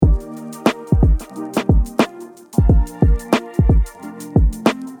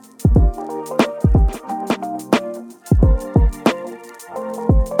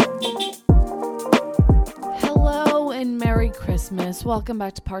friends, welcome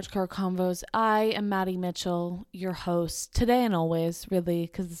back to Parked Car Convos. I am Maddie Mitchell, your host, today and always, really,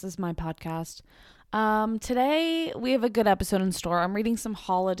 because this is my podcast. Today, we have a good episode in store. I'm reading some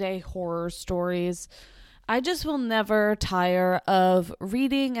holiday horror stories. I just will never tire of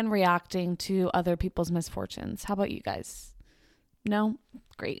reading and reacting to other people's misfortunes. How about you guys? No?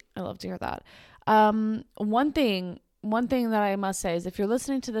 Great. I love to hear that. One thing that I must say is if you're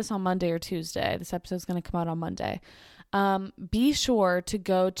listening to this on Monday or Tuesday, this episode is going to come out on Monday. Be sure to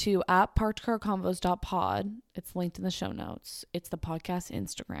go to @parkedcarconvos.pod. It's linked in the show notes. It's the podcast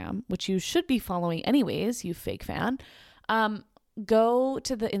Instagram, which you should be following anyways, you fake fan. Go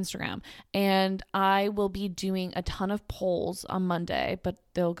to the Instagram and I will be doing a ton of polls on Monday, but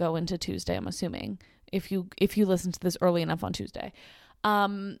they'll go into Tuesday, I'm assuming, if you listen to this early enough on Tuesday.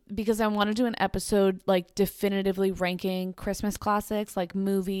 Because I want to do an episode like definitively ranking Christmas classics, like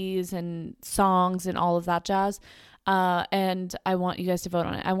movies and songs and all of that jazz. And I want you guys to vote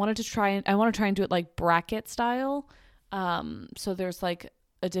on it. I want to try and do it like bracket style. So there's like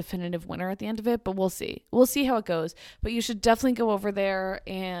a definitive winner at the end of it, but we'll see how it goes. But you should definitely go over there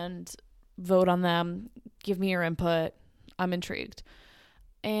and vote on them. Give me your input. I'm intrigued.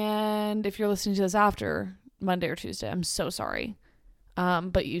 And if you're listening to this after Monday or Tuesday, I'm so sorry.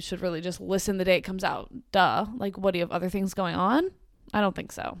 But you should really just listen the day it comes out. Duh. Like, what, do you have other things going on? I don't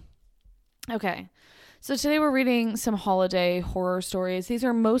think so. Okay. So today we're reading some holiday horror stories. These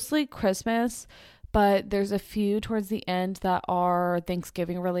are mostly Christmas, but there's a few towards the end that are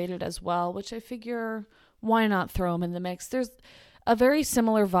Thanksgiving related as well, which I figure why not throw them in the mix? There's a very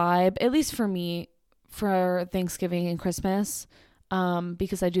similar vibe, at least for me, for Thanksgiving and Christmas,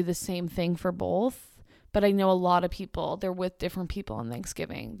 because I do the same thing for both. But I know a lot of people, they're with different people on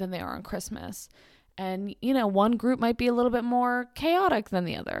Thanksgiving than they are on Christmas. And, you know, one group might be a little bit more chaotic than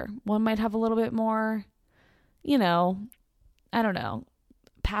the other. One might have a little bit more, you know, I don't know,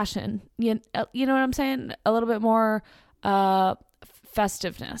 passion. You know what I'm saying? A little bit more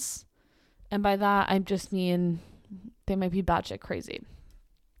festiveness. And by that, I just mean they might be batshit crazy.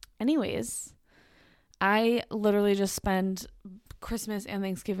 Anyways, I literally just spend Christmas and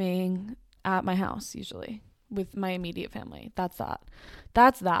Thanksgiving at my house usually with my immediate family. That's that.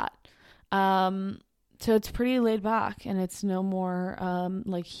 So it's pretty laid back and it's no more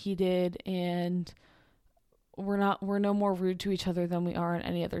like heated, and we're no more rude to each other than we are on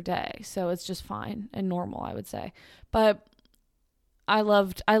any other day. So it's just fine and normal, I would say. But I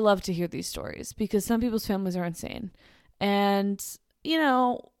love to hear these stories because some people's families are insane. And, you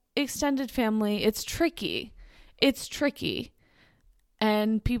know, extended family, it's tricky.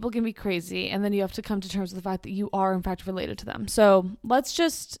 And people can be crazy, and then you have to come to terms with the fact that you are, in fact, related to them. So let's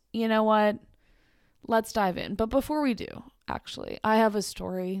just, you know what? Let's dive in. But before we do, actually, I have a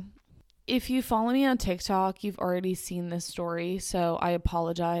story. If you follow me on TikTok, you've already seen this story, so I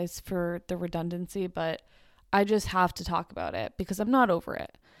apologize for the redundancy, but I just have to talk about it because I'm not over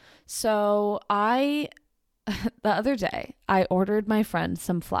it. So the other day, I ordered my friend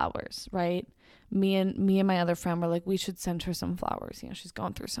some flowers, right? Me and my other friend were like, we should send her some flowers. You know, she's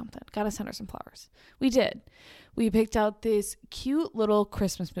going through something. Gotta send her some flowers. We did. We picked out this cute little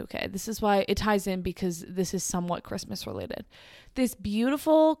Christmas bouquet. This is why it ties in, because this is somewhat Christmas related. This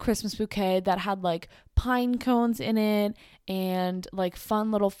beautiful Christmas bouquet that had like pine cones in it and like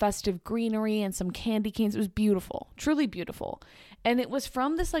fun little festive greenery and some candy canes. It was beautiful, truly beautiful. And it was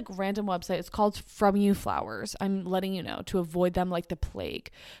from this like random website. It's called From You Flowers. I'm letting you know to avoid them like the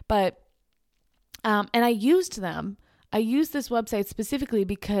plague. But and I used this website specifically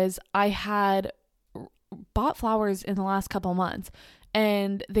because I had bought flowers in the last couple months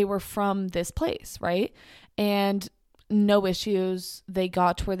and they were from this place, right? And no issues. They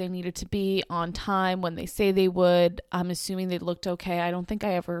got to where they needed to be on time when they say they would. I'm assuming they looked okay. I don't think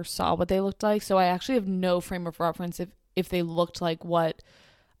I ever saw what they looked like. So I actually have no frame of reference if they looked like what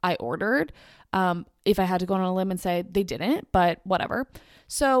I ordered. If I had to go on a limb and say they didn't, but whatever.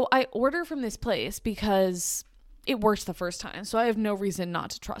 So I order from this place because it worked the first time. So I have no reason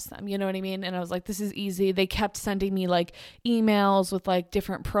not to trust them. You know what I mean? And I was like, this is easy. They kept sending me like emails with like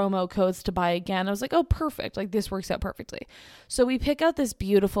different promo codes to buy again. I was like, oh, perfect. Like this works out perfectly. So we pick out this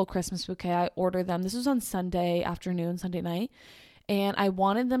beautiful Christmas bouquet. I order them. This was on Sunday afternoon, Sunday night. And I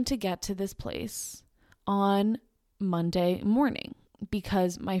wanted them to get to this place on Monday morning,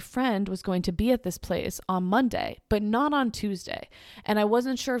 because my friend was going to be at this place on Monday, but not on Tuesday. And I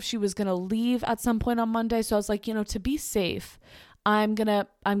wasn't sure if she was going to leave at some point on Monday. So I was like, you know, to be safe, I'm going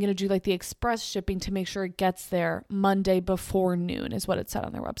to do like the express shipping to make sure it gets there Monday before noon is what it said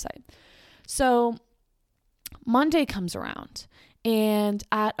on their website. So Monday comes around And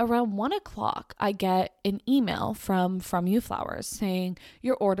at around 1 o'clock, I get an email from You Flowers saying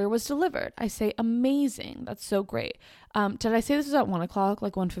your order was delivered. I say, amazing. That's so great. Did I say this was at 1 o'clock,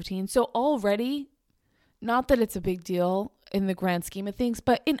 like 1:15? So already, not that it's a big deal in the grand scheme of things,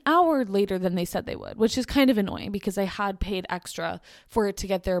 but an hour later than they said they would, which is kind of annoying because I had paid extra for it to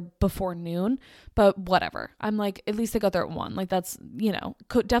get there before noon, but whatever. I'm like, at least I got there at 1. Like that's,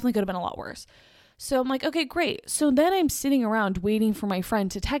 definitely could have been a lot worse. So I'm like, okay, great. So then I'm sitting around waiting for my friend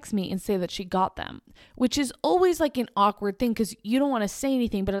to text me and say that she got them, which is always like an awkward thing because you don't want to say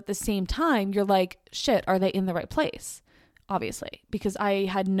anything, but at the same time, you're like, shit, are they in the right place? Obviously, because I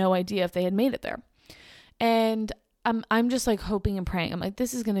had no idea if they had made it there. And I'm just like hoping and praying. I'm like,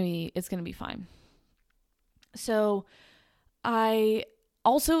 it's going to be fine. So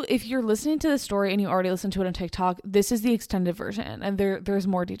also, if you're listening to the story and you already listened to it on TikTok, this is the extended version. And there's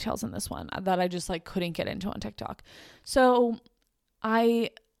more details in this one that I just like couldn't get into on TikTok. So I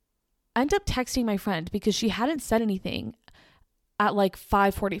end up texting my friend because she hadn't said anything at like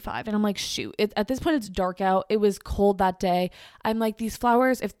 5:45. And I'm like, shoot, at this point it's dark out. It was cold that day. I'm like, these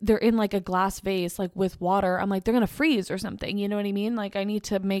flowers, if they're in like a glass vase, like with water, I'm like, they're going to freeze or something. You know what I mean? Like I need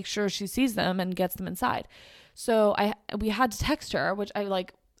to make sure she sees them and gets them inside. So we had to text her, which I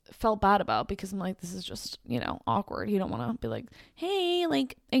like felt bad about because I'm like, this is just, awkward. You don't want to be like, hey,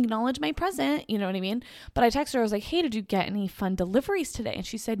 like acknowledge my present. You know what I mean? But I texted her, I was like, hey, did you get any fun deliveries today? And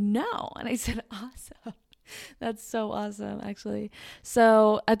she said, no. And I said, awesome. That's so awesome, actually.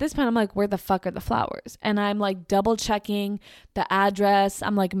 So at this point, I'm like, where the fuck are the flowers? And I'm like double checking the address.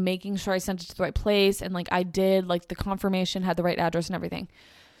 I'm like making sure I sent it to the right place. And like I did, like the confirmation had the right address and everything.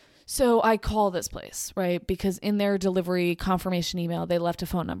 So I call this place, right? Because in their delivery confirmation email, they left a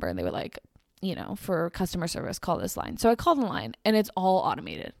phone number and they were like, for customer service, call this line. So I called the line and it's all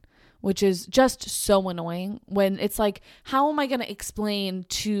automated, which is just so annoying when it's like, how am I going to explain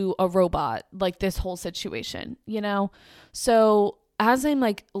to a robot like this whole situation, So as I'm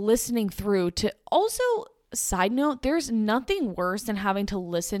like listening through to also, side note, there's nothing worse than having to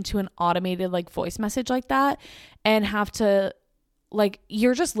listen to an automated like voice message like that and have to like,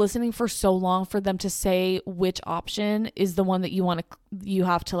 you're just listening for so long for them to say which option is the one that you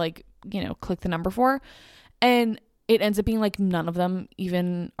have to like, click the number for. And it ends up being like none of them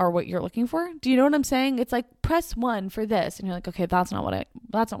even are what you're looking for. Do you know what I'm saying? It's like press 1 for this. And you're like, okay, that's not what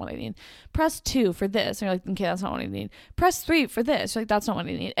I need. Press 2 for this. And you're like, okay, that's not what I need. Press 3 for this. You're like, that's not what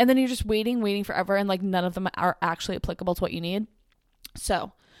I need. And then you're just waiting forever. And like none of them are actually applicable to what you need.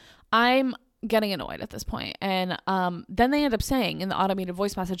 So I'm getting annoyed at this point. And then they end up saying in the automated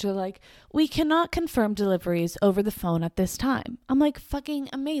voice message, they're like, we cannot confirm deliveries over the phone at this time. I'm like, fucking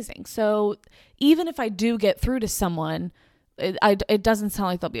amazing. So even if I do get through to someone, it doesn't sound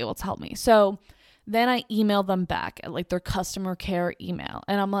like they'll be able to help me. So then I email them back at like their customer care email.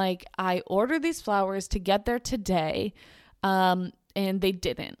 And I'm like, I ordered these flowers to get there today. And they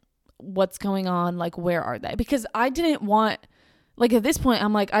didn't. What's going on? Like, where are they? Because I didn't want, like at this point,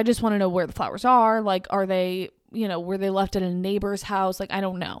 I'm like, I just want to know where the flowers are. Like, are they, were they left at a neighbor's house? Like, I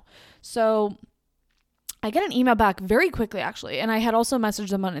don't know. So I get an email back very quickly, actually. And I had also messaged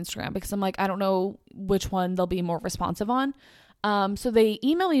them on Instagram because I'm like, I don't know which one they'll be more responsive on. So they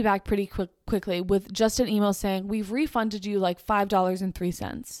email me back pretty quickly with just an email saying, we've refunded you like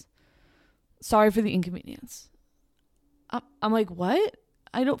 $5.03. Sorry for the inconvenience. I'm like, what?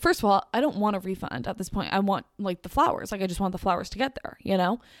 First of all, I don't want a refund at this point. I want like the flowers. Like I just want the flowers to get there,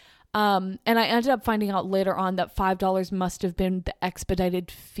 And I ended up finding out later on that $5 must have been the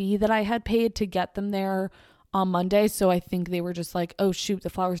expedited fee that I had paid to get them there on Monday. So I think they were just like, oh shoot, the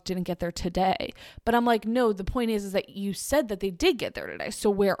flowers didn't get there today. But I'm like, no, the point is that you said that they did get there today. So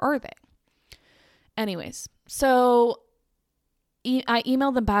where are they? Anyways, so I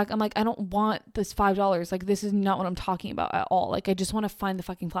emailed them back. I'm like, I don't want this $5. Like, this is not what I'm talking about at all. Like, I just want to find the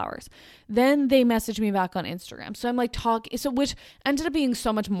fucking flowers. Then they messaged me back on Instagram. So I'm like which ended up being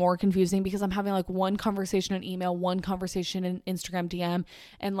so much more confusing because I'm having like one conversation in email, one conversation in Instagram DM,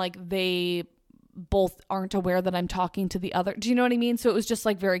 and like they both aren't aware that I'm talking to the other. Do you know what I mean? So it was just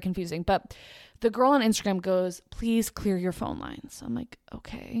like very confusing. But the girl on Instagram goes, please clear your phone lines. I'm like,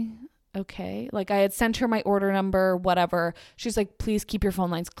 okay. Like I had sent her my order number, whatever. She's like, please keep your phone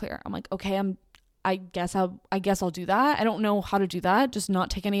lines clear. I'm like, okay, I guess I'll do that. I don't know how to do that. Just not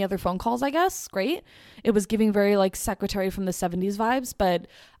take any other phone calls, I guess. Great. It was giving very like secretary from the 70s vibes, but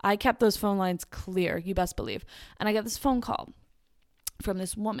I kept those phone lines clear. You best believe. And I get this phone call from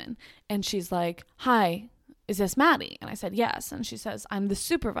this woman and she's like, hi, is this Maddie? And I said, yes. And she says, I'm the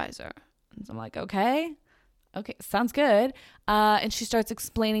supervisor. And I'm like, okay. okay, sounds good. And she starts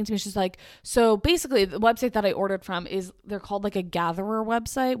explaining to me, she's like, so basically the website that I ordered from they're called like a gatherer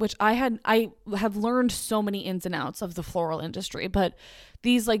website, which I have learned so many ins and outs of the floral industry, but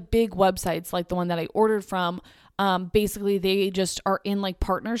these like big websites, like the one that I ordered from, basically they just are in like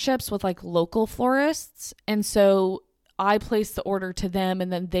partnerships with like local florists. And so I place the order to them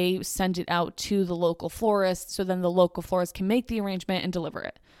and then they send it out to the local florist. So then the local florist can make the arrangement and deliver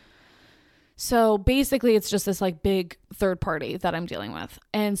it. So basically it's just this like big third party that I'm dealing with.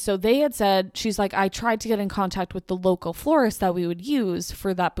 And so they had said, she's like, I tried to get in contact with the local florist that we would use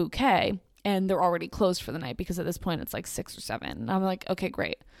for that bouquet, and they're already closed for the night because at this point it's like 6 or 7. And I'm like, okay,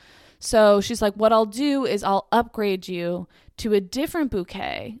 great. So she's like, what I'll do is I'll upgrade you to a different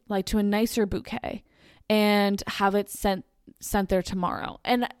bouquet, like to a nicer bouquet, and have it sent there tomorrow.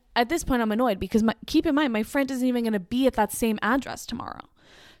 And at this point I'm annoyed because keep in mind, my friend isn't even going to be at that same address tomorrow.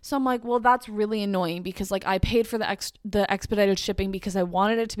 So I'm like, well, that's really annoying because like I paid for the expedited shipping because I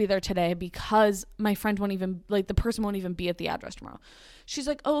wanted it to be there today because my friend won't even, like the person won't even be at the address tomorrow. She's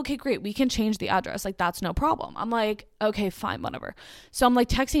like, oh, okay, great. We can change the address. Like that's no problem. I'm like, okay, fine, whatever. So I'm like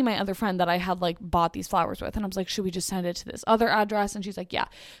texting my other friend that I had like bought these flowers with. And I was like, should we just send it to this other address? And she's like, yeah.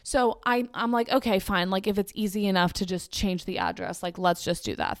 So I'm like, okay, fine. Like if it's easy enough to just change the address, like let's just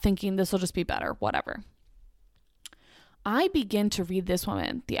do that, thinking this will just be better, whatever. I begin to read this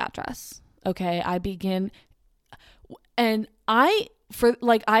woman the address. Okay. And I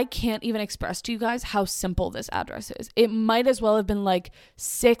can't even express to you guys how simple this address is. It might as well have been like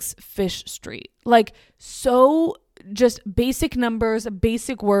 6 Fish Street. Like so just basic numbers,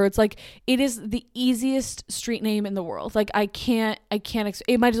 basic words. Like it is the easiest street name in the world. Like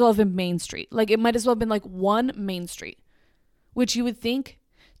it might as well have been Main Street. Like it might as well have been like one Main Street, which you would think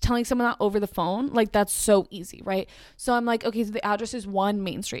telling someone that over the phone, like that's so easy, right? So I'm like, okay, so the address is 1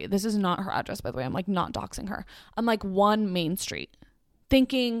 Main Street. This is not her address, by the way. I'm like not doxing her. I'm like 1 Main Street,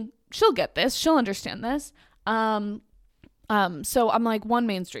 thinking she'll get this, she'll understand this. So I'm like 1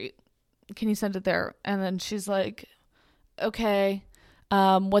 Main Street. Can you send it there? And then she's like, okay.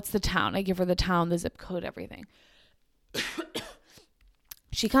 What's the town? I give her the town, the zip code, everything.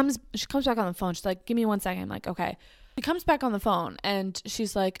 She comes back on the phone. She's like, give me 1 second. I'm like, okay. She comes back on the phone and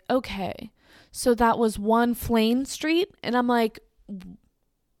she's like, okay, so that was 1 Flane Street. And I'm like,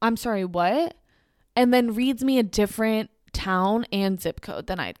 I'm sorry, what? And then reads me a different town and zip code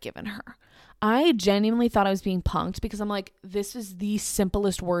than I had given her. I genuinely thought I was being punked because I'm like, this is the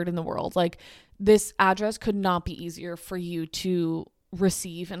simplest word in the world. Like this address could not be easier for you to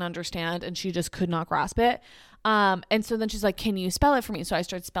receive and understand. And she just could not grasp it. And so then she's like, can you spell it for me? So I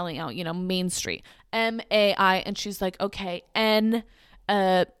started spelling out, Main Street, M-A-I. And she's like, okay,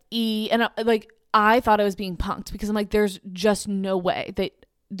 N-E. And I thought I was being punked because I'm like, there's just no way that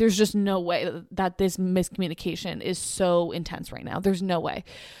this miscommunication is so intense right now. There's no way.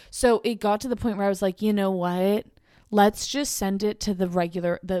 So it got to the point where I was like, you know what? Let's just send it to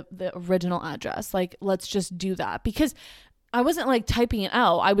the original address. Like, let's just do that because I wasn't like typing it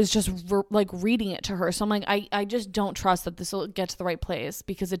out. I was just reading it to her. So I'm like, I just don't trust that this will get to the right place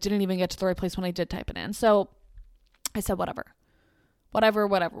because it didn't even get to the right place when I did type it in. So I said, whatever.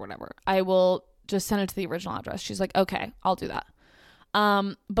 I will just send it to the original address. She's like, okay, I'll do that.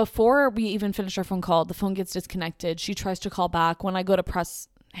 Before we even finish our phone call, the phone gets disconnected. She tries to call back. When I go to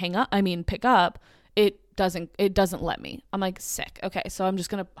pick up, it doesn't let me. I'm like, sick. Okay. So I'm just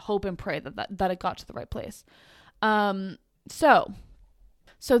going to hope and pray that it got to the right place. So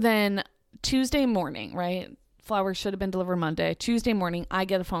then Tuesday morning, right? Flowers should have been delivered Monday. Tuesday morning, I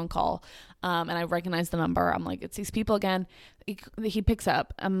get a phone call, and I recognize the number. I'm like, it's these people again. He picks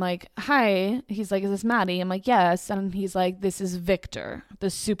up. I'm like, hi. He's like, is this Maddie? I'm like, yes. And he's like, this is Victor,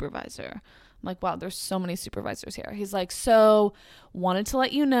 the supervisor. I'm like, wow, there's so many supervisors here. He's like, so wanted to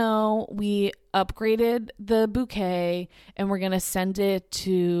let you know we upgraded the bouquet and we're going to send it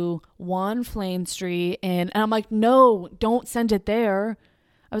to 1 Flane Street. And I'm like, no, don't send it there.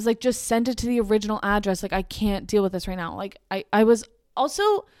 I was like, just send it to the original address. Like, I can't deal with this right now. Like, I was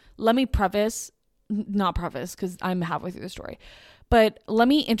also, let me not preface because I'm halfway through the story. But let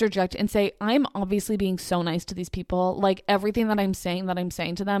me interject and say, I'm obviously being so nice to these people. Like everything that I'm saying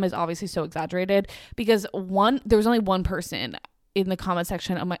to them is obviously so exaggerated because there was only one person in the comment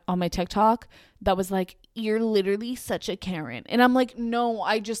section on my TikTok that was like, you're literally such a Karen. And I'm like, no,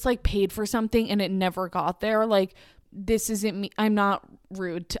 I just like paid for something and it never got there. Like, this isn't me. I'm not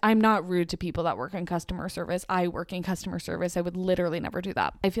rude to people that work in customer service. I work in customer service. I would literally never do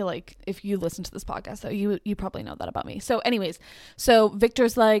that. I feel like if you listen to this podcast, though, you probably know that about me. So anyways, so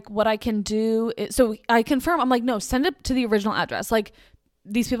Victor's like, what I can do is, so I confirm, I'm like, no, send it to the original address. Like,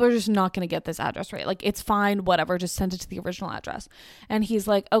 these people are just not going to get this address right. Like, it's fine, whatever, just send it to the original address. And he's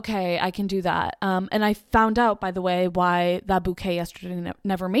like, okay, I can do that. And I found out, by the way, why that bouquet yesterday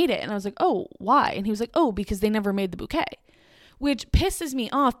never made it. And I was like, oh, why? And he was like, oh, because they never made the bouquet, which pisses me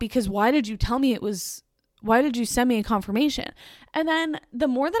off, because why did you send me a confirmation? And then the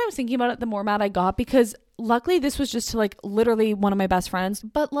more that I was thinking about it, the more mad I got, because luckily this was just to like literally one of my best friends.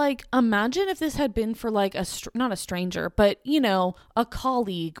 But like, imagine if this had been for like not a stranger, but you know, a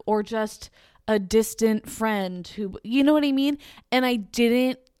colleague or just a distant friend who, you know what I mean? And I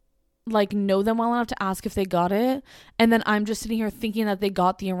didn't like know them well enough to ask if they got it. And then I'm just sitting here thinking that they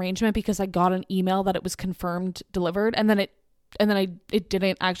got the arrangement because I got an email that it was confirmed delivered, and then it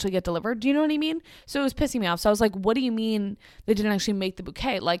didn't actually get delivered. Do you know what I mean? So it was pissing me off. So I was like, what do you mean they didn't actually make the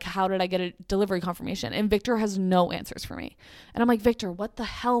bouquet? Like, how did I get a delivery confirmation? And Victor has no answers for me. And I'm like, Victor, what the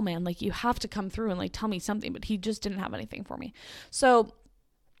hell, man? Like, you have to come through and like tell me something. But he just didn't have anything for me. So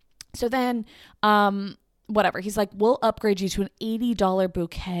then, whatever. He's like, we'll upgrade you to an $80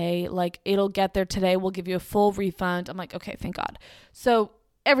 bouquet. Like, it'll get there today. We'll give you a full refund. I'm like, okay, thank God. So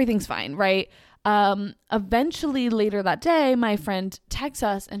everything's fine, right? Eventually later that day, my friend texts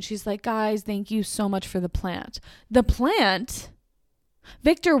us and she's like, guys, thank you so much for the plant. The plant?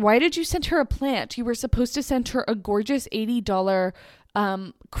 Victor, why did you send her a plant? You were supposed to send her a gorgeous $80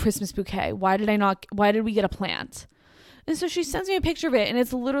 Christmas bouquet. Why did we get a plant? And so she sends me a picture of it, and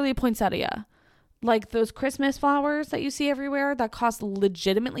it's literally a poinsettia. Like those Christmas flowers that you see everywhere that cost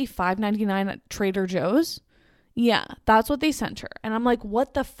legitimately $5.99 at Trader Joe's. Yeah, that's what they sent her. And I'm like,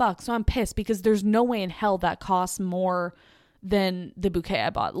 what the fuck? So I'm pissed, because there's no way in hell that costs more than the bouquet I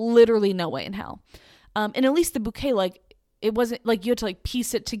bought. Literally no way in hell. And at least the bouquet, like, it wasn't like you had to like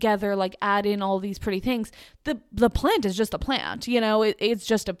piece it together, like add in all these pretty things. The plant is just a plant, you know, it's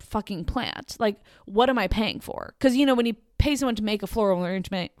just a fucking plant. Like, what am I paying for? Because, you know, when you pay someone to make a floral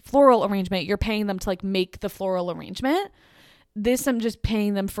arrangement, you're paying them to like make the floral arrangement. This, I'm just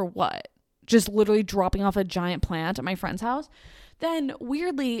paying them for what? Just literally dropping off a giant plant at my friend's house. Then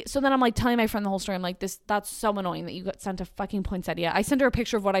weirdly, so then I'm like telling my friend the whole story. I'm like, that's so annoying that you got sent a fucking poinsettia. I sent her a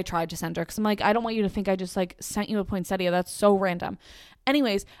picture of what I tried to send her, because I'm like, I don't want you to think I just like sent you a poinsettia. That's so random.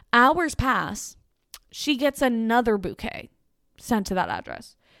 Anyways, hours pass. She gets another bouquet sent to that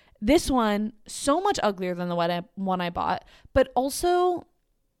address. This one, so much uglier than the one I bought, but also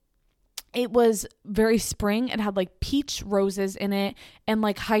it was very spring. It had like peach roses in it and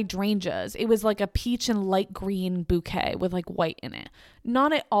like hydrangeas. It was like a peach and light green bouquet with like white in it.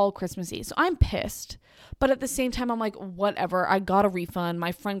 Not at all Christmassy. So I'm pissed. But at the same time, I'm like, whatever. I got a refund.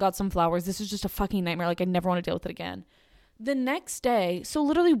 My friend got some flowers. This is just a fucking nightmare. Like, I never want to deal with it again. The next day, so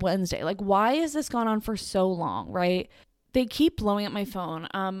literally Wednesday, like, why has this gone on for so long, right? They keep blowing up my phone.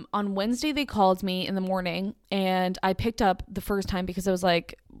 On Wednesday, they called me in the morning, and I picked up the first time because I was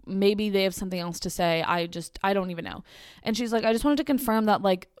like, maybe they have something else to say. I don't even know. And she's like, I just wanted to confirm that,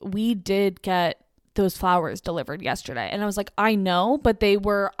 like, we did get those flowers delivered yesterday. And I was like, I know, but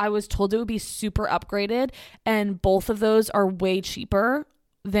I was told it would be super upgraded, and both of those are way cheaper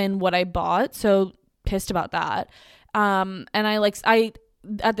than what I bought. So pissed about that. And I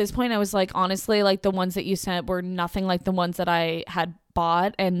at this point, I was like, honestly, like, the ones that you sent were nothing like the ones that I had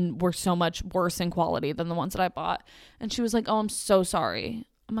bought, and were so much worse in quality than the ones that I bought. And she was like, oh, I'm so sorry.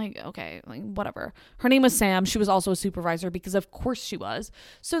 I'm like, okay, like, whatever. Her name was Sam. She was also a supervisor, because of course she was.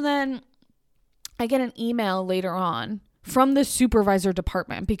 So then I get an email later on from the supervisor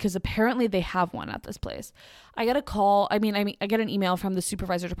department, because apparently they have one at this place. I get a call. I get an email from the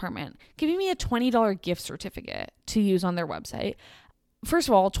supervisor department giving me a $20 gift certificate to use on their website. First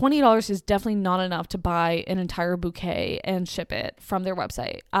of all, $20 is definitely not enough to buy an entire bouquet and ship it from their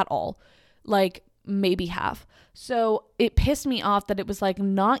website at all. Like, maybe half. So it pissed me off that it was like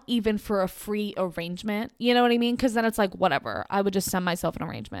not even for a free arrangement. You know what I mean? Because then it's like, whatever. I would just send myself an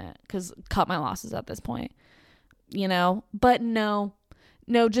arrangement, because cut my losses at this point. You know? But no,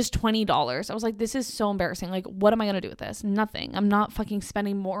 just $20. I was like, this is so embarrassing. Like, what am I going to do with this? Nothing. I'm not fucking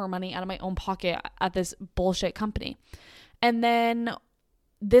spending more money out of my own pocket at this bullshit company. And then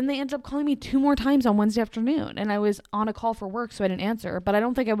they ended up calling me 2 more times on Wednesday afternoon, and I was on a call for work, so I didn't answer, but I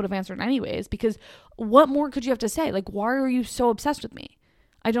don't think I would have answered anyways, because what more could you have to say? Like, why are you so obsessed with me?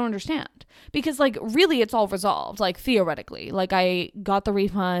 I don't understand. Because, like, really, it's all resolved, like, theoretically. Like, I got the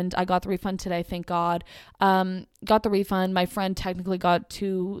refund. I got the refund today, thank God. Got the refund. My friend technically got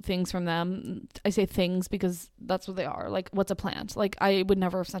 2 things from them. I say things because that's what they are. Like, what's a plant? Like, I would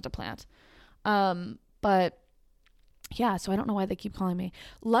never have sent a plant. But yeah, so I don't know why they keep calling me.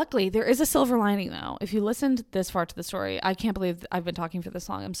 Luckily, there is a silver lining, though. If you listened this far to the story, I can't believe I've been talking for this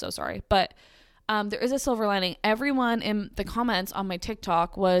long. I'm so sorry. But there is a silver lining. Everyone in the comments on my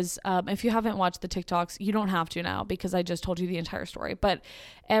TikTok was, if you haven't watched the TikToks, you don't have to now because I just told you the entire story. But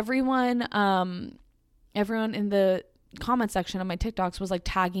everyone in the comment section of my TikToks was like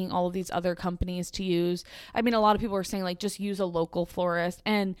tagging all of these other companies to use. I mean, a lot of people were saying like just use a local florist,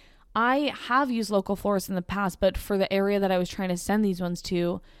 and I have used local florists in the past, but for the area that I was trying to send these ones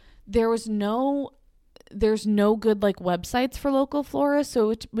to, there's no good like websites for local florists,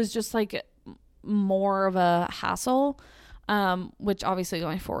 so it was just like more of a hassle, which obviously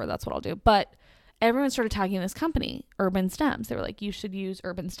going forward that's what I'll do. But everyone started tagging this company, Urban Stems. They were like, you should use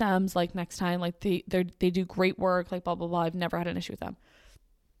Urban Stems like next time, like they do great work, like blah blah blah. I've never had an issue with them.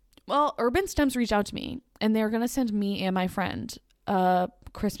 Well, Urban Stems reached out to me and they're gonna send me and my friend a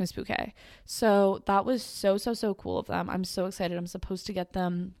Christmas bouquet. So that was so cool of them. I'm so excited. I'm supposed to get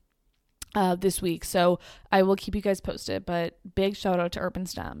them this week, so I will keep you guys posted. But big shout out to Urban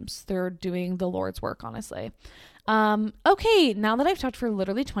Stems. They're doing the Lord's work, honestly. Okay, now that I've talked for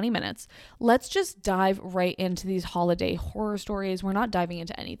literally 20 minutes, let's just dive right into these holiday horror stories. We're not diving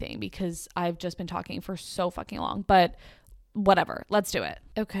into anything because I've just been talking for so fucking long, but whatever, let's do it.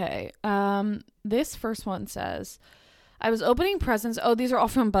 Okay, this first one says, I was opening presents. Oh, these are all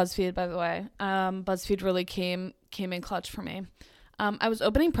from BuzzFeed, by the way. BuzzFeed really came in clutch for me. I was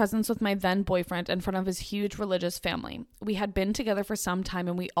opening presents with my then boyfriend in front of his huge religious family. We had been together for some time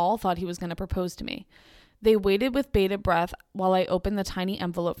and we all thought he was going to propose to me. They waited with bated breath while I opened the tiny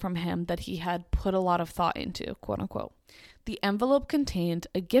envelope from him that he had put a lot of thought into, quote unquote. The envelope contained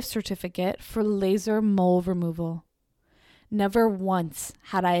a gift certificate for laser mole removal. Never once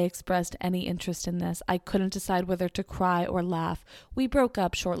had I expressed any interest in this. I couldn't decide whether to cry or laugh. We broke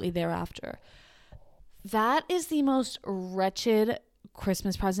up shortly thereafter. That is the most wretched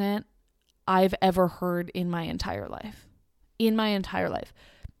Christmas present I've ever heard in my entire life.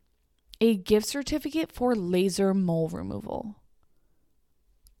 A gift certificate for laser mole removal.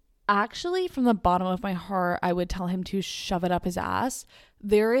 Actually, from the bottom of my heart, I would tell him to shove it up his ass.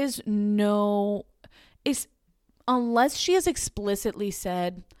 There is no... unless she has explicitly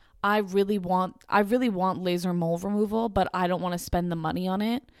said, I really want laser mole removal, but I don't want to spend the money on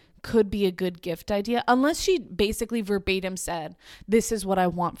it, could be a good gift idea. Unless she basically verbatim said, this is what I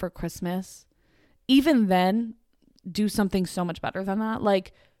want for Christmas. Even then, do something so much better than that.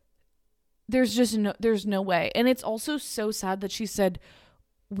 Like, there's no way. And it's also so sad that she said,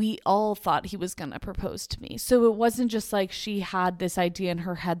 we all thought he was going to propose to me. So it wasn't just like she had this idea in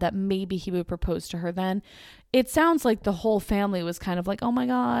her head that maybe he would propose to her then. It sounds like the whole family was kind of like, oh my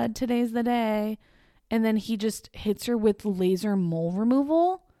God, today's the day. And then he just hits her with laser mole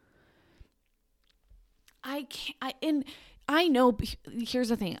removal. I know, here's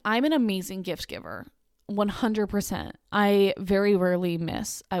the thing. I'm an amazing gift giver. 100%. I very rarely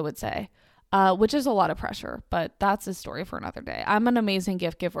miss, I would say. Which is a lot of pressure, but that's a story for another day. I'm an amazing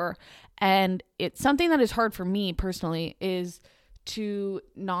gift giver, and it's something that is hard for me personally is to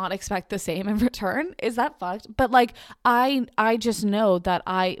not expect the same in return. Is that fucked? But like, I just know that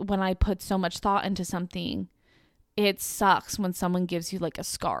when I put so much thought into something, it sucks when someone gives you like a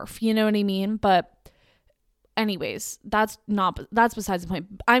scarf, you know what I mean? But anyways, that's besides the point.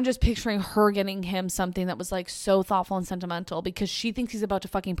 I'm just picturing her getting him something that was like so thoughtful and sentimental because she thinks he's about to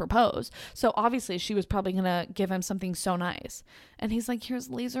fucking propose. So obviously she was probably gonna give him something so nice. And he's like, here's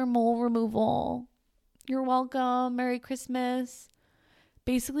laser mole removal. You're welcome. Merry Christmas.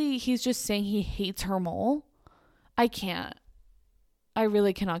 Basically, he's just saying he hates her mole. I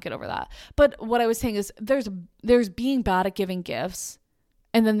really cannot get over that. But what I was saying is there's being bad at giving gifts.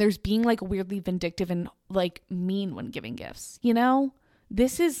 And then there's being like weirdly vindictive and like mean when giving gifts, you know?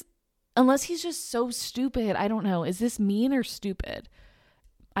 This is, unless he's just so stupid, I don't know. Is this mean or stupid?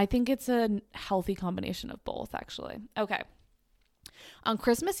 I think it's a healthy combination of both, actually. Okay. On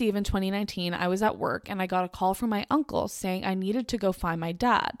Christmas Eve in 2019, I was at work and I got a call from my uncle saying I needed to go find my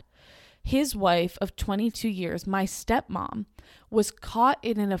dad. His wife of 22 years, my stepmom, was caught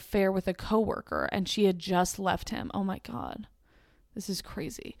in an affair with a coworker and she had just left him. Oh my God. This is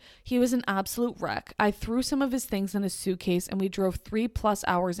crazy. He was an absolute wreck. I threw some of his things in his suitcase and we drove 3+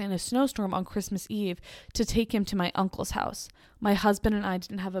 hours in a snowstorm on Christmas Eve to take him to my uncle's house. My husband and I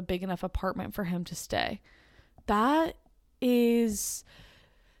didn't have a big enough apartment for him to stay. That is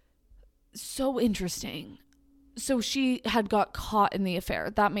so interesting. So she had got caught in the affair.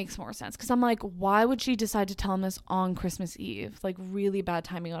 That makes more sense. Because I'm like, why would she decide to tell him this on Christmas Eve? Like, really bad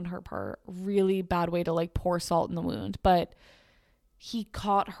timing on her part. Really bad way to like pour salt in the wound. But he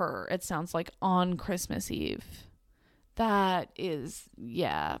caught her, it sounds like, on Christmas Eve. That is,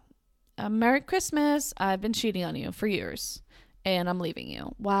 yeah. Merry Christmas. I've been cheating on you for years. And I'm leaving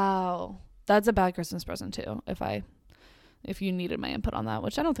you. Wow. That's a bad Christmas present too, if you needed my input on that,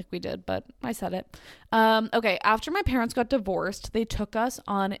 which I don't think we did, but I said it. Okay, after my parents got divorced, they took us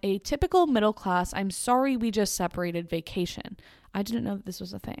on a typical middle class, I'm sorry we just separated vacation. I didn't know that this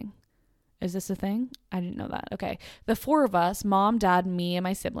was a thing. Is this a thing? I didn't know that. Okay. The four of us, mom, dad, me, and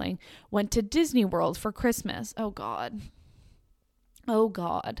my sibling, went to Disney World for Christmas. Oh, God. Oh,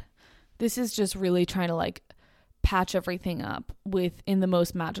 God. This is just really trying to like patch everything up in the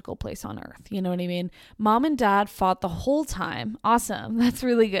most magical place on earth. You know what I mean? Mom and dad fought the whole time. Awesome. That's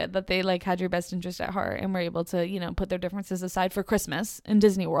really good that they like had your best interest at heart and were able to, you know, put their differences aside for Christmas in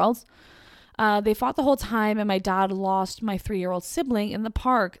Disney World. They fought the whole time, and my dad lost my 3-year-old sibling in the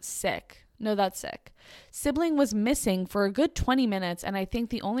park. Sick. No, that's sick. Sibling was missing for a good 20 minutes, and I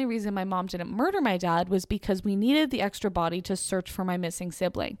think the only reason my mom didn't murder my dad was because we needed the extra body to search for my missing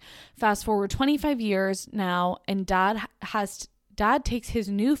sibling. Fast forward 25 years now, and dad takes his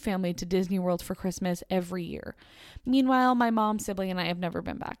new family to Disney World for Christmas every year. Meanwhile, my mom, sibling, and I have never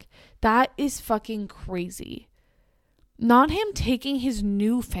been back. That is fucking crazy. Not him taking his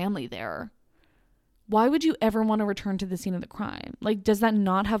new family there. Why would you ever want to return to the scene of the crime? Like, does that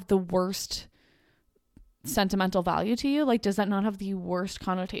not have the worst sentimental value to you? Like, does that not have the worst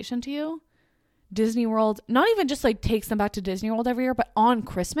connotation to you? Disney World, not even just like takes them back to Disney World every year, but on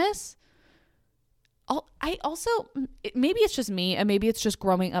Christmas? Maybe it's just me, and maybe it's just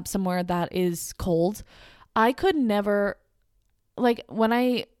growing up somewhere that is cold. I could never, like, when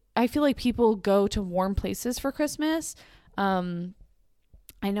I feel like people go to warm places for Christmas.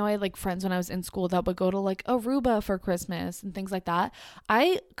 I know I had like friends when I was in school that would go to like Aruba for Christmas and things like that.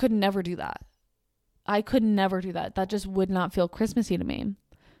 I could never do that. That just would not feel Christmassy to me.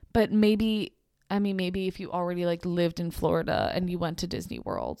 But maybe if you already like lived in Florida and you went to Disney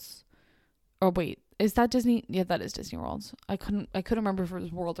Worlds. Or wait, is that Disney? Yeah, that is Disney Worlds. I couldn't remember if it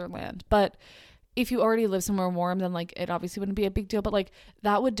was World or Land. But if you already live somewhere warm, then like it obviously wouldn't be a big deal. But like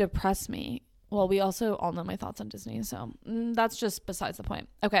that would depress me. Well, we also all know my thoughts on Disney, so that's just besides the point.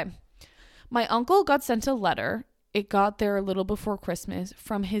 Okay. My uncle got sent a letter. It got there a little before Christmas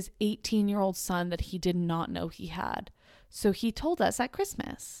from his 18-year-old son that he did not know he had. So he told us at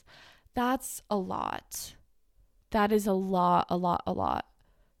Christmas. That's a lot. That is a lot.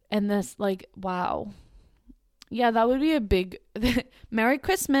 And this, like, wow. Yeah, that would be a big Merry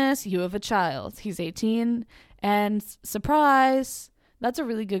Christmas. You have a child. He's 18 and surprise. That's a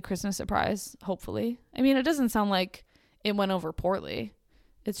really good Christmas surprise, hopefully. I mean, it doesn't sound like it went over poorly.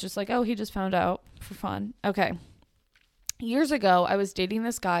 It's just like, oh, he just found out for fun. Okay. Years ago, I was dating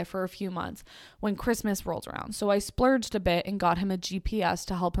this guy for a few months when Christmas rolled around. So I splurged a bit and got him a GPS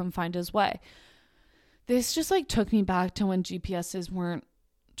to help him find his way. This just like took me back to when GPSs weren't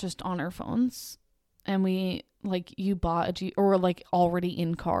just on our phones. And you bought or like already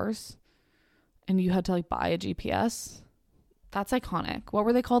in cars. And you had to like buy a GPS. That's iconic. What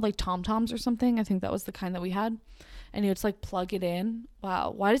were they called? Like TomToms or something? I think that was the kind that we had. And you would just like plug it in.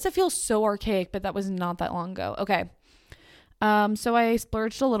 Wow. Why does it feel so archaic? But that was not that long ago. Okay. So I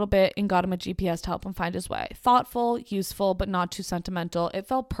splurged a little bit and got him a GPS to help him find his way. Thoughtful, useful, but not too sentimental. It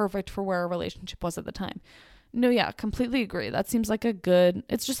felt perfect for where our relationship was at the time. No, yeah, completely agree. That seems like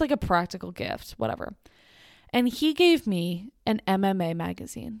it's just like a practical gift, whatever. And he gave me an MMA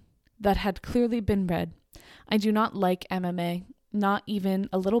magazine that had clearly been read. I do not like MMA, not even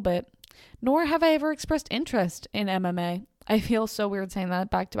a little bit, nor have I ever expressed interest in MMA. I feel so weird saying that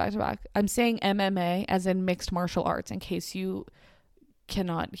back to back to back. I'm saying MMA as in mixed martial arts in case you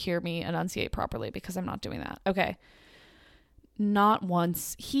cannot hear me enunciate properly because I'm not doing that. Okay. Not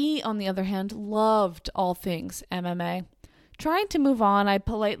once. He, on the other hand, loved all things MMA. Trying to move on, I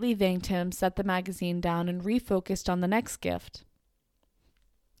politely thanked him, set the magazine down, and refocused on the next gift.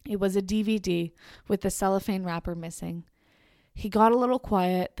 It was a DVD with the cellophane wrapper missing. He got a little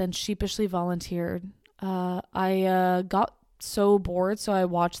quiet, then sheepishly volunteered. I got so bored, so I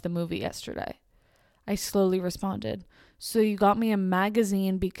watched the movie yesterday. I slowly responded. So you got me a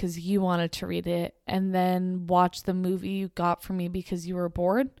magazine because you wanted to read it, and then watched the movie you got for me because you were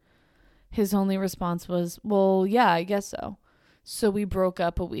bored? His only response was, well, yeah, I guess so. So we broke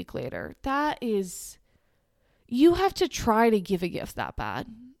up a week later. You have to try to give a gift that bad.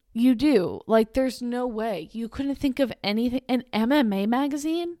 You do. Like, there's no way. You couldn't think of anything. An MMA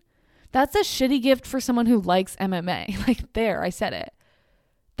magazine? That's a shitty gift for someone who likes MMA. Like, there, I said it.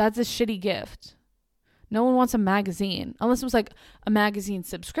 That's a shitty gift. No one wants a magazine. Unless it was like a magazine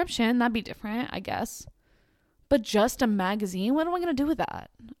subscription. That'd be different, I guess. But just a magazine? What am I going to do with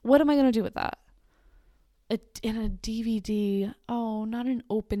that? In a DVD. Oh, not an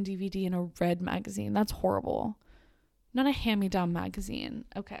open DVD in a red magazine. That's horrible. Not a hand-me-down magazine.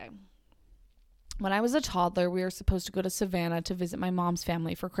 Okay. When I was a toddler, we were supposed to go to Savannah to visit my mom's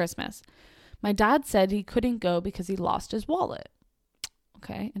family for Christmas. My dad said he couldn't go because he lost his wallet.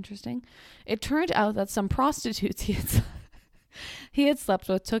 Okay, interesting. It turned out that some prostitutes he had slept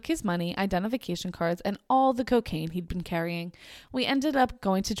with took his money, identification cards, and all the cocaine he'd been carrying. We ended up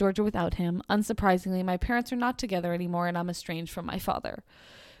going to Georgia without him. Unsurprisingly, my parents are not together anymore, and I'm estranged from my father.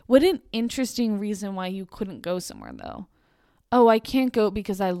 What an interesting reason why you couldn't go somewhere, though. Oh, I can't go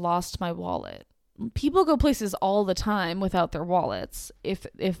because I lost my wallet. People go places all the time without their wallets if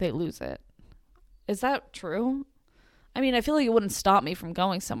they lose it. Is that true? I mean, I feel like it wouldn't stop me from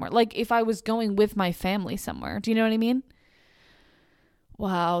going somewhere. Like if I was going with my family somewhere. Do you know what I mean?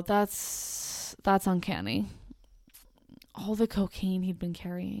 Wow, that's uncanny. All the cocaine he'd been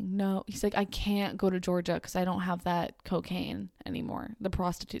carrying. No, he's like, I can't go to Georgia because I don't have that cocaine anymore. The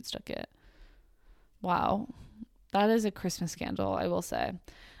prostitutes took it. Wow. That is a Christmas scandal, I will say.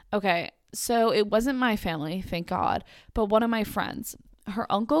 Okay, so it wasn't my family, thank God, but one of my friends. Her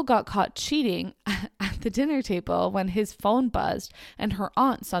uncle got caught cheating at the dinner table when his phone buzzed and her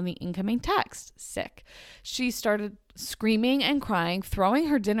aunt saw the incoming text. Sick. She started screaming and crying, throwing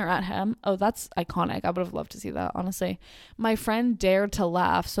her dinner at him. Oh, that's iconic. I would have loved to see that, honestly. My friend dared to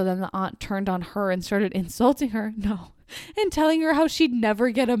laugh, so then the aunt turned on her and started insulting her. No. And telling her how she'd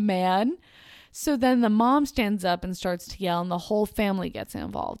never get a man. So then the mom stands up and starts to yell, and the whole family gets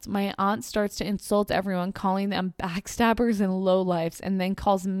involved. My aunt starts to insult everyone, calling them backstabbers and lowlifes, and then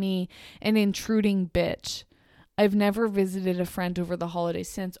calls me an intruding bitch. I've never visited a friend over the holidays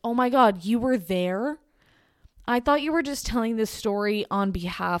since. Oh my God, you were there? I thought you were just telling this story on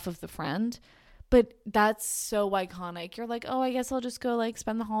behalf of the friend, but that's so iconic. You're like, oh, I guess I'll just go like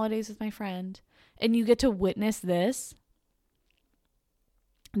spend the holidays with my friend, and you get to witness this.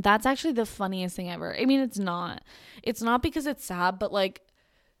 That's actually the funniest thing ever. I mean, it's not because it's sad, but like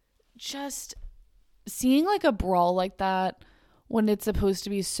just seeing like a brawl like that when it's supposed to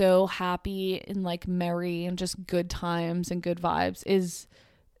be so happy and like merry and just good times and good vibes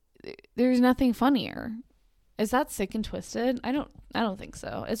there's nothing funnier. Is that sick and twisted? I don't think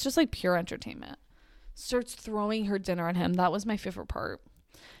so. It's just like pure entertainment. Starts throwing her dinner at him. That was my favorite part.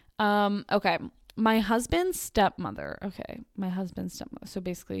 Okay. My husband's stepmother. So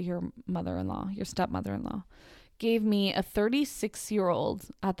basically your mother-in-law, your stepmother-in-law, gave me a 36-year-old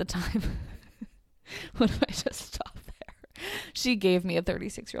at the time. What if I just stop there? She gave me a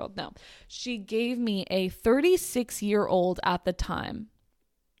 36-year-old. No, she gave me a 36-year-old at the time.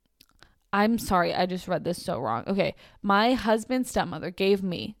 I'm sorry, I just read this so wrong. Okay, my husband's stepmother gave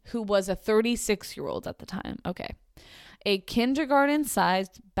me, who was a 36-year-old at the time. Okay. A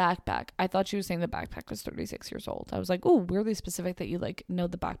kindergarten-sized backpack. I thought she was saying the backpack was 36 years old. I was like, oh, weirdly specific that you like know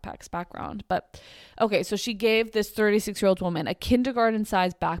the backpack's background. But okay, so she gave this 36-year-old woman a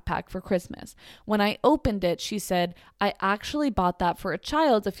kindergarten-sized backpack for Christmas. When I opened it, she said, I actually bought that for a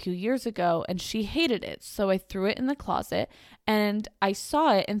child a few years ago and she hated it. So I threw it in the closet and I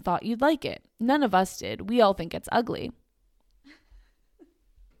saw it and thought you'd like it. None of us did. We all think it's ugly.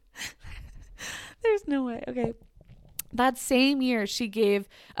 There's no way. Okay. That same year,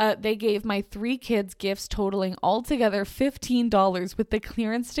 they gave my 3 kids gifts totaling altogether $15 with the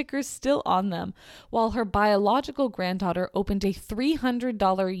clearance stickers still on them, while her biological granddaughter opened a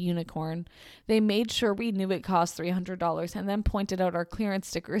 $300 unicorn. They made sure we knew it cost $300 and then pointed out our clearance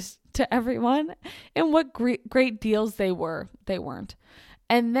stickers to everyone and what great deals they were. They weren't.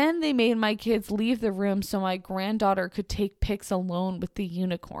 And then they made my kids leave the room so my granddaughter could take pics alone with the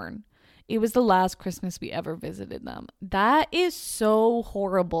unicorn. It was the last Christmas we ever visited them. That is so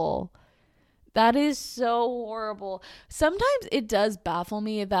horrible. That is so horrible. Sometimes it does baffle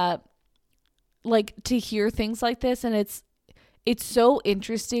me that, like, to hear things like this, and it's so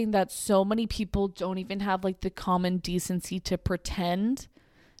interesting that so many people don't even have, like, the common decency to pretend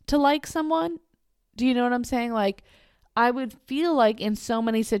to like someone. Do you know what I'm saying? Like, I would feel like in so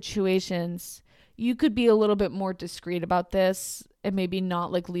many situations, you could be a little bit more discreet about this and maybe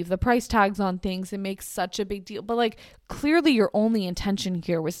not like leave the price tags on things and make such a big deal. But like clearly your only intention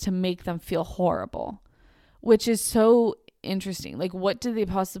here was to make them feel horrible, which is so interesting. Like what did they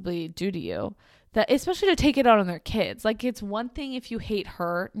possibly do to you? That especially to take it out on their kids. Like it's one thing if you hate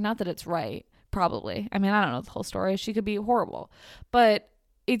her, not that it's right, probably. I mean, I don't know the whole story. She could be horrible. But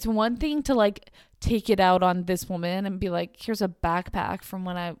it's one thing to like take it out on this woman and be like, here's a backpack from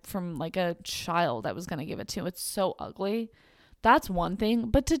like a child I was going to give it to. It's so ugly. That's one thing.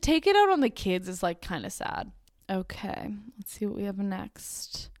 But to take it out on the kids is like kind of sad. Okay, let's see what we have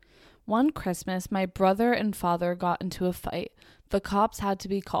next. One Christmas, my brother and father got into a fight. The cops had to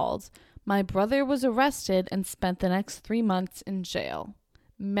be called. My brother was arrested and spent the next 3 months in jail.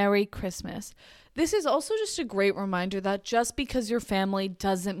 Merry Christmas. This is also just a great reminder that just because you're family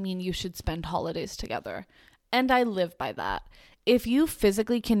doesn't mean you should spend holidays together. And I live by that. If you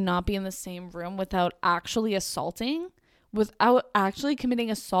physically cannot be in the same room without actually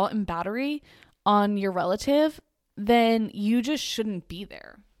committing assault and battery on your relative, then you just shouldn't be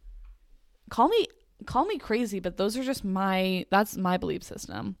there. Call me crazy, but that's my belief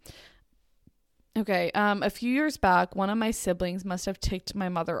system. Okay, a few years back, one of my siblings must have ticked my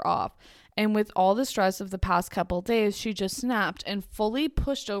mother off. And with all the stress of the past couple days, she just snapped and fully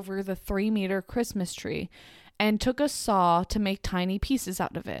pushed over the 3-meter Christmas tree and took a saw to make tiny pieces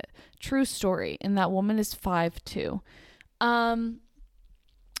out of it. True story. And that woman is 5'2".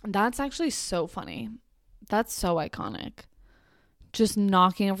 That's actually so funny. That's so iconic. Just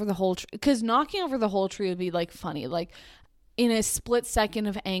knocking over the whole tree. Because knocking over the whole tree would be like funny. Like in a split second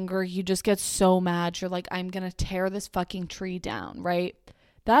of anger, you just get so mad. You're like, I'm going to tear this fucking tree down, right?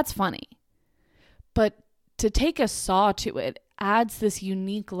 That's funny. But to take a saw to it adds this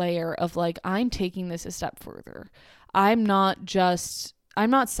unique layer of like, I'm taking this a step further. I'm not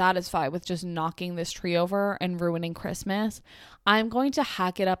satisfied with just knocking this tree over and ruining Christmas. I'm going to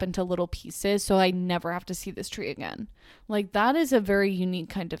hack it up into little pieces so I never have to see this tree again. Like that is a very unique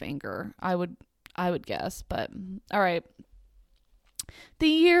kind of anger, I would guess. But all right. The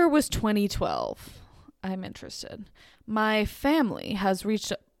year was 2012. I'm interested. My family has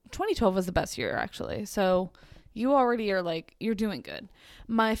reached 2012 was the best year, actually. So you already are like, you're doing good.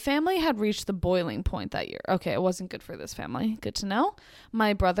 My family had reached the boiling point that year. Okay, it wasn't good for this family. Good to know.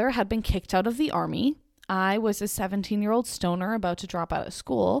 My brother had been kicked out of the army. I was a 17-year-old stoner about to drop out of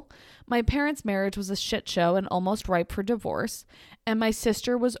school. My parents' marriage was a shit show and almost ripe for divorce. And my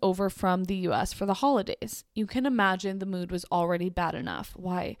sister was over from the US for the holidays. You can imagine the mood was already bad enough.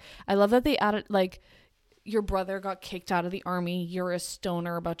 Why? I love that they added, like, your brother got kicked out of the army, you're a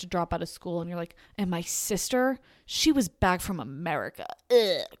stoner about to drop out of school, and you're like, and my sister, she was back from America.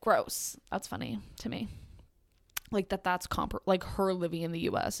 Ugh, gross. That's funny to me. Like that's like her living in the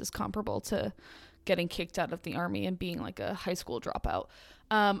US is comparable to getting kicked out of the army and being like a high school dropout.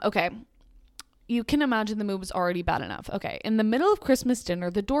 Okay. You can imagine the mood was already bad enough. Okay, in the middle of Christmas dinner,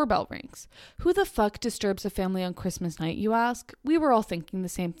 the doorbell rings. Who the fuck disturbs a family on Christmas night, you ask? We were all thinking the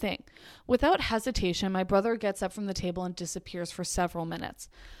same thing. Without hesitation, my brother gets up from the table and disappears for several minutes.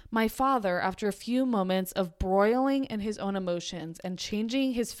 My father, after a few moments of broiling in his own emotions and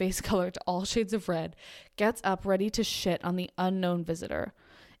changing his face color to all shades of red, gets up ready to shit on the unknown visitor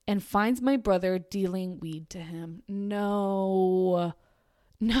and finds my brother dealing weed to him.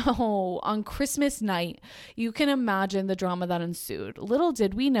 No, on Christmas night, you can imagine the drama that ensued. Little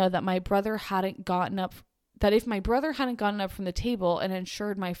did we know that if my brother hadn't gotten up from the table and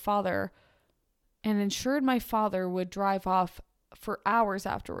ensured my father would drive off for hours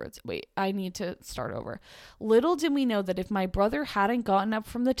afterwards. Wait, I need to start over. Little did we know that if my brother hadn't gotten up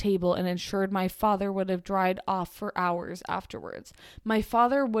from the table and ensured my father would have dried off for hours afterwards, my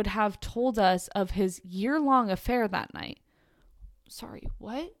father would have told us of his year-long affair that night. Sorry,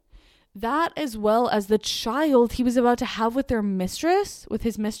 what? That, as well as the child he was about to have with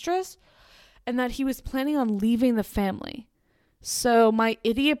his mistress, and that he was planning on leaving the family. So my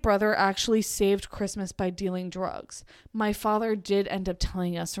idiot brother actually saved Christmas by dealing drugs. My father did end up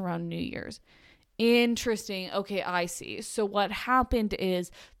telling us around New Year's. Interesting. Okay, I see. So what happened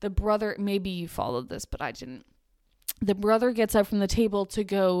is the brother, maybe you followed this, but I didn't. The brother gets up from the table to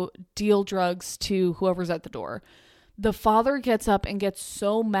go deal drugs to whoever's at the door. The father gets up and gets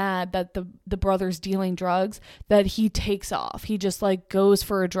so mad that the brother's dealing drugs that he takes off. He just like goes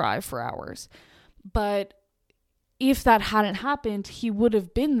for a drive for hours. But if that hadn't happened, he would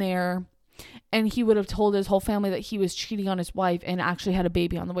have been there and he would have told his whole family that he was cheating on his wife and actually had a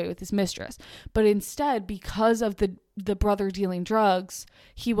baby on the way with his mistress. But instead, because of the brother dealing drugs,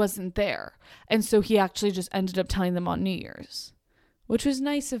 he wasn't there. And so he actually just ended up telling them on New Year's, which was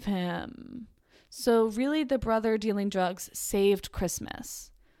nice of him. So really, the brother dealing drugs saved Christmas.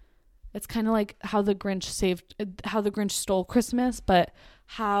 It's kind of like how the Grinch stole Christmas, but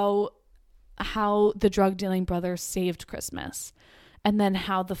how the drug dealing brother saved Christmas. And then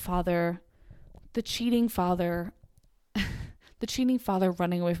how the cheating father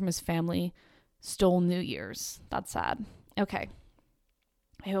running away from his family stole New Year's. That's sad. Okay.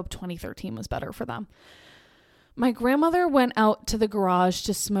 I hope 2013 was better for them. My grandmother went out to the garage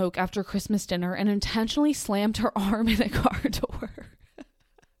to smoke after Christmas dinner and intentionally slammed her arm in a car door.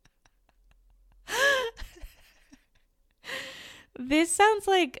 This sounds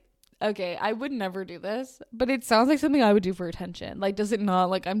like, okay, I would never do this, but it sounds like something I would do for attention. Like, does it not?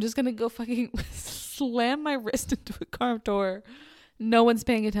 Like, I'm just going to go fucking slam my wrist into a car door. No one's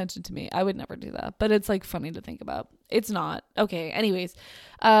paying attention to me. I would never do that, but it's like funny to think about. It's not. Okay, anyways,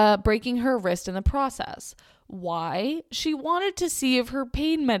 breaking her wrist in the process. Why? She wanted to see if her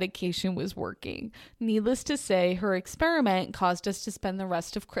pain medication was working. Needless to say, her experiment caused us to spend the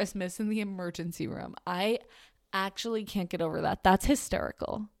rest of Christmas in the emergency room. I actually can't get over that. That's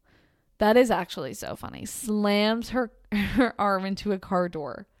hysterical. That is actually so funny. Slams her arm into a car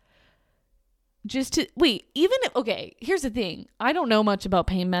door. Just to wait, even if, okay, here's the thing. I don't know much about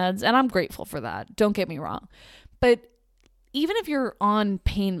pain meds, and I'm grateful for that. Don't get me wrong. But even if you're on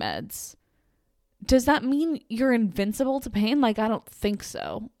pain meds, does that mean you're invincible to pain? Like, I don't think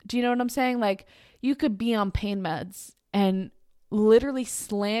so. Do you know what I'm saying? Like, you could be on pain meds and literally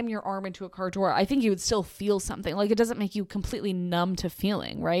slam your arm into a car door. I think you would still feel something. Like, it doesn't make you completely numb to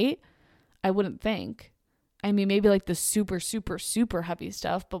feeling, right? I wouldn't think. I mean, maybe like the super, super, super heavy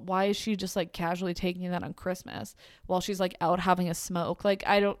stuff, but why is she just like casually taking that on Christmas while she's like out having a smoke? Like,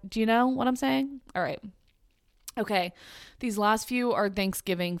 do you know what I'm saying? All right. Okay. These last few are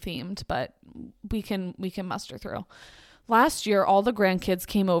Thanksgiving themed, but we can muster through. Last year, all the grandkids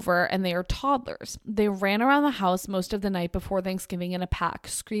came over and they are toddlers. They ran around the house most of the night before Thanksgiving in a pack,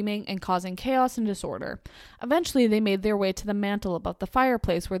 screaming and causing chaos and disorder. Eventually, they made their way to the mantle above the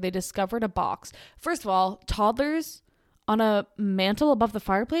fireplace where they discovered a box. First of all, toddlers on a mantle above the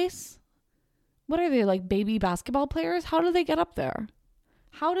fireplace? What are they, like baby basketball players? How do they get up there?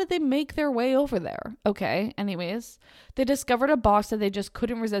 How did they make their way over there? Okay, anyways, they discovered a box that they just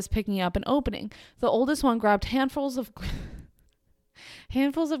couldn't resist picking up and opening. The oldest one grabbed handfuls of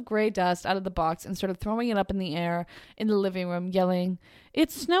gray dust out of the box and started throwing it up in the air in the living room, yelling,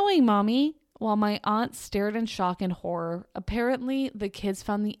 "It's snowing, Mommy!" While my aunt stared in shock and horror. Apparently, the kids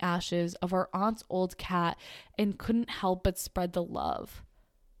found the ashes of our aunt's old cat and couldn't help but spread the love.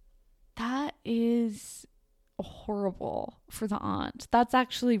 That is horrible for the aunt. That's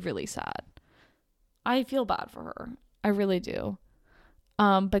actually really sad. I feel bad for her. I really do.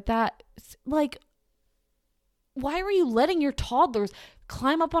 But that, like, why were you letting your toddlers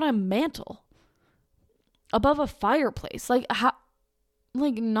climb up on a mantle above a fireplace? Like, how,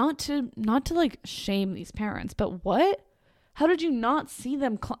 like, not to like shame these parents, but what? How did you not see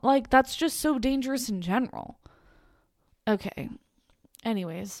them? Like, that's just so dangerous in general. Okay.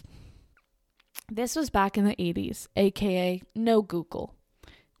 Anyways. This was back in the 80s, aka no Google.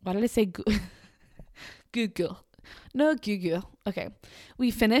 Why did I say Google? No Google. Okay.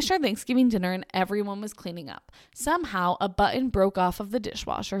 We finished our Thanksgiving dinner and everyone was cleaning up. Somehow, a button broke off of the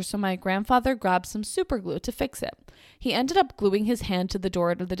dishwasher, so my grandfather grabbed some super glue to fix it. He ended up gluing his hand to the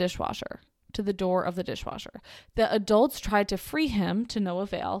door of the dishwasher. The adults tried to free him to no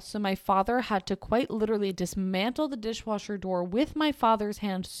avail, so my father had to quite literally dismantle the dishwasher door with my father's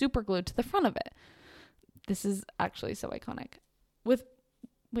hand super glued to the front of it. This is actually so iconic. With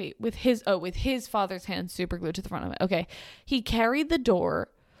his father's hand super glued to the front of it. Okay. He carried the door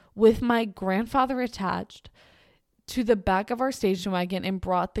with my grandfather attached to the back of our station wagon and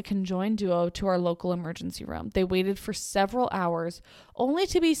brought the conjoined duo to our local emergency room. They waited for several hours, only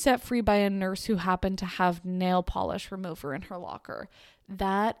to be set free by a nurse who happened to have nail polish remover in her locker.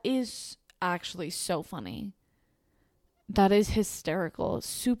 That is actually so funny. That is hysterical.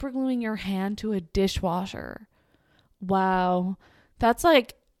 Super gluing your hand to a dishwasher. Wow. That's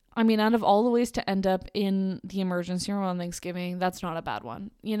like, I mean, out of all the ways to end up in the emergency room on Thanksgiving, that's not a bad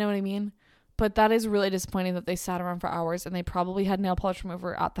one. You know what I mean? But that is really disappointing that they sat around for hours and they probably had nail polish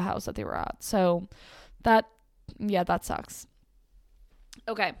remover at the house that they were at. So that sucks.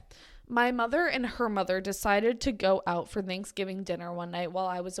 Okay. My mother and her mother decided to go out for Thanksgiving dinner one night while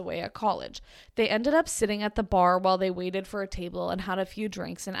I was away at college. They ended up sitting at the bar while they waited for a table and had a few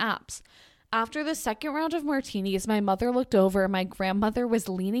drinks and apps. After the second round of martinis, my mother looked over and my grandmother was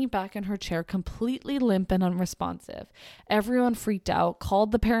leaning back in her chair, completely limp and unresponsive. Everyone freaked out,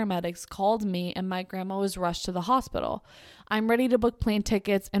 called the paramedics, called me, and my grandma was rushed to the hospital. I'm ready to book plane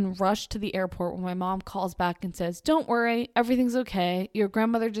tickets and rush to the airport when my mom calls back and says, "Don't worry, everything's okay. Your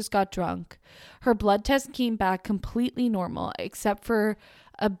grandmother just got drunk." Her blood test came back completely normal, except for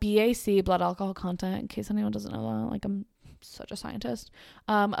a BAC, blood alcohol content, in case anyone doesn't know that. Like, I'm such a scientist.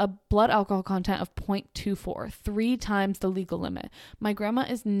 A blood alcohol content of 0.24, 3 times the legal limit. My grandma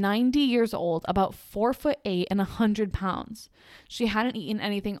is 90 years old, about 4'8" and 100 pounds. She hadn't eaten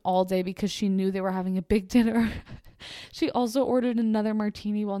anything all day because she knew they were having a big dinner. She also ordered another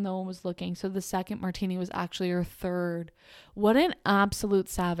martini while no one was looking, so the second martini was actually her third. What an absolute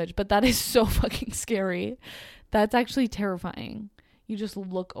savage, but that is so fucking scary. That's actually terrifying. You just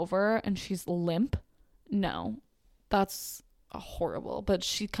look over and she's limp. No. That's horrible. But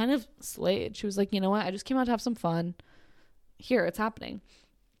she kind of slayed. She was like, you know what? I just came out to have some fun. here, it's happening.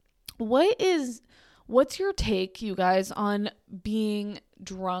 What's your take, you guys, on being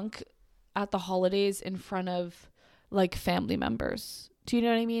drunk at the holidays in front of like family members? Do you know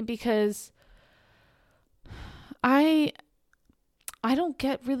what I mean? Because I don't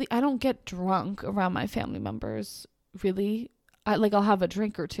get drunk around my family members, really. I'll have a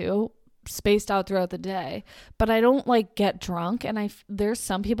drink or two spaced out throughout the day, but I don't like get drunk. And there's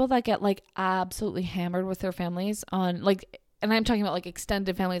some people that get like absolutely hammered with their families on like, and I'm talking about like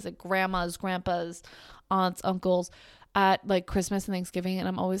extended families, like grandmas, grandpas, aunts, uncles at like Christmas and Thanksgiving. And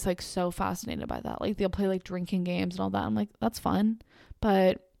I'm always like so fascinated by that. Like they'll play like drinking games and all that. I'm like, that's fun,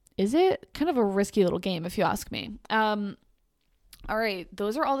 but is it kind of a risky little game if you ask me? All right,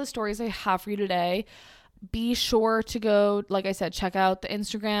 those are all the stories I have for you today. Be sure to go, like I said, check out the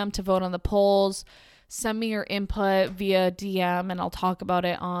Instagram to vote on the polls. Send me your input via DM and I'll talk about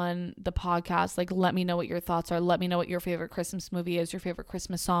it on the podcast. Like, let me know what your thoughts are. Let me know what your favorite Christmas movie is, your favorite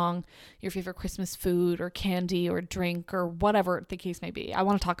Christmas song, your favorite Christmas food or candy or drink or whatever the case may be. I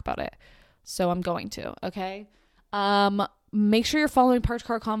want to talk about it. So I'm going to, okay? Make sure you're following Parked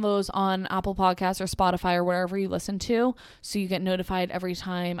Car Convos on Apple Podcasts or Spotify or wherever you listen to, so you get notified every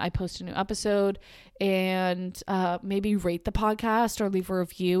time I post a new episode. And maybe rate the podcast or leave a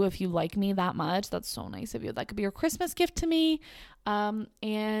review if you like me that much. That's so nice of you. That could be your Christmas gift to me.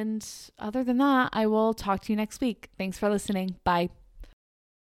 And other than that, I will talk to you next week. Thanks for listening. Bye.